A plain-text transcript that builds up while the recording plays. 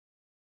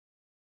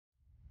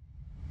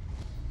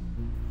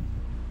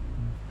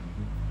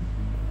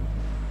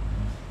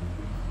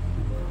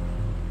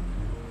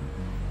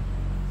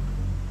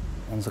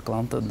onze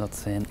klanten, dat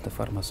zijn de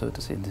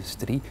farmaceutische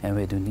industrie. En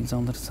wij doen niets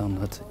anders dan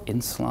het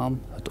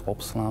inslaan, het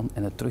opslaan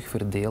en het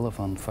terugverdelen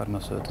van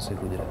farmaceutische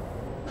goederen.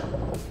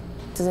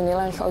 Het is een heel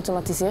erg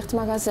geautomatiseerd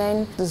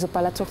magazijn, dus de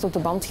palet wordt op de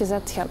band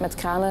gezet, gaat met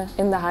kranen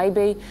in de high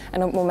bay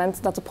en op het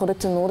moment dat de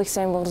producten nodig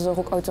zijn worden ze er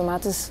ook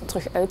automatisch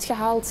terug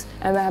uitgehaald.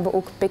 En we hebben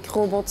ook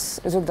pickrobots,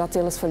 dus ook dat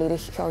deel is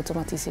volledig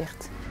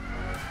geautomatiseerd.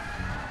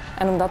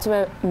 En omdat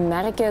we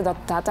merken dat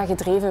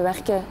data-gedreven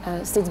werken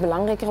steeds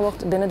belangrijker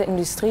wordt binnen de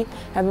industrie,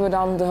 hebben we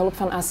dan de hulp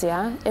van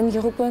ACA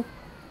ingeroepen.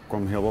 Er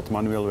kwam heel wat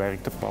manueel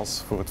werk te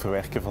pas voor het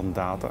verwerken van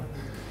data.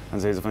 En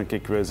zeiden ze van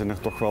kijk, wij zijn er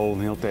toch wel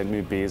een hele tijd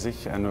mee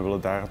bezig en we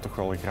willen daar toch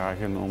wel graag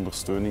een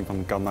ondersteuning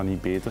van, kan dat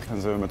niet beter?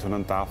 En zijn we met hun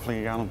aan tafel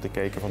gegaan om te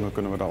kijken van hoe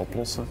kunnen we dat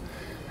oplossen.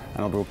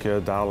 En hebben we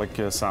ook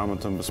dadelijk samen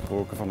met hen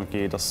besproken van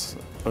oké, dat is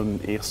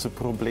een eerste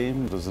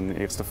probleem. Dus een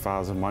eerste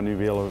fase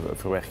manuele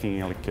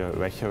verwerking eigenlijk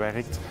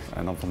weggewerkt.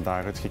 En dan van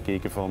daaruit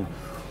gekeken van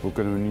hoe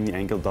kunnen we nu niet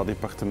enkel dat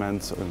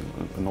departement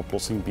een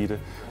oplossing bieden,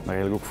 maar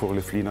eigenlijk ook voor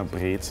Livlina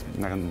breed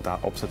naar een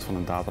opzet van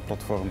een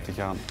dataplatform te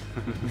gaan.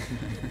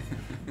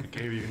 Ik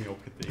krijg hier niet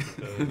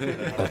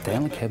opgetekend.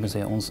 Uiteindelijk hebben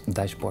zij ons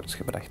dashboards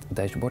gebracht.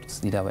 Dashboards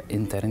die dat we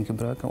intern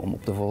gebruiken om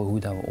op te volgen hoe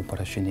dat we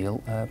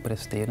operationeel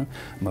presteren,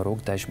 maar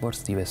ook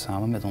dashboards die wij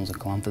samen met onze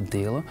klanten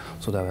delen,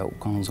 zodat wij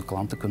ook aan onze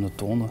klanten kunnen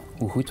tonen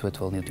hoe goed we het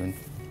wel niet doen.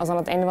 Als aan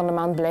het einde van de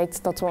maand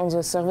blijkt dat we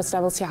onze service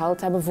levels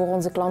gehaald hebben voor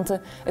onze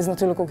klanten, is het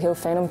natuurlijk ook heel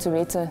fijn om te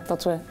weten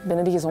dat we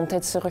binnen de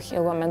gezondheidszorg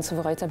heel wat mensen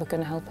vooruit hebben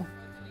kunnen helpen.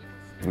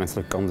 De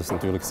menselijke kant is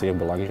natuurlijk zeer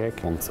belangrijk,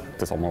 want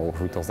het is allemaal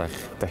goed als daar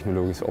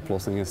technologische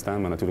oplossingen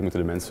staan, maar natuurlijk moeten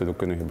de mensen het ook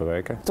kunnen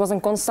gebruiken. Het was een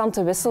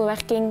constante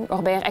wisselwerking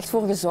waarbij er echt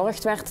voor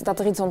gezorgd werd dat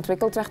er iets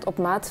ontwikkeld werd op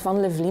maat van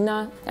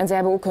Livlina. En zij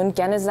hebben ook hun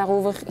kennis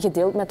daarover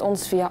gedeeld met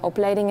ons via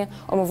opleidingen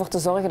om ervoor te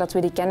zorgen dat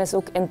we die kennis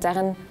ook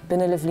intern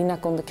binnen Livlina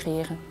konden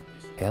creëren.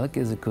 Eigenlijk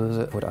is de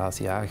keuze voor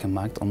ACA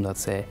gemaakt omdat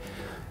zij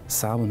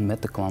samen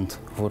met de klant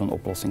voor een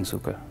oplossing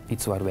zoeken.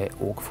 Iets waar wij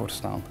ook voor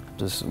staan.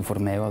 Dus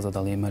voor mij was dat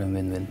alleen maar een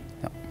win-win.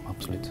 Ja,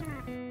 absoluut.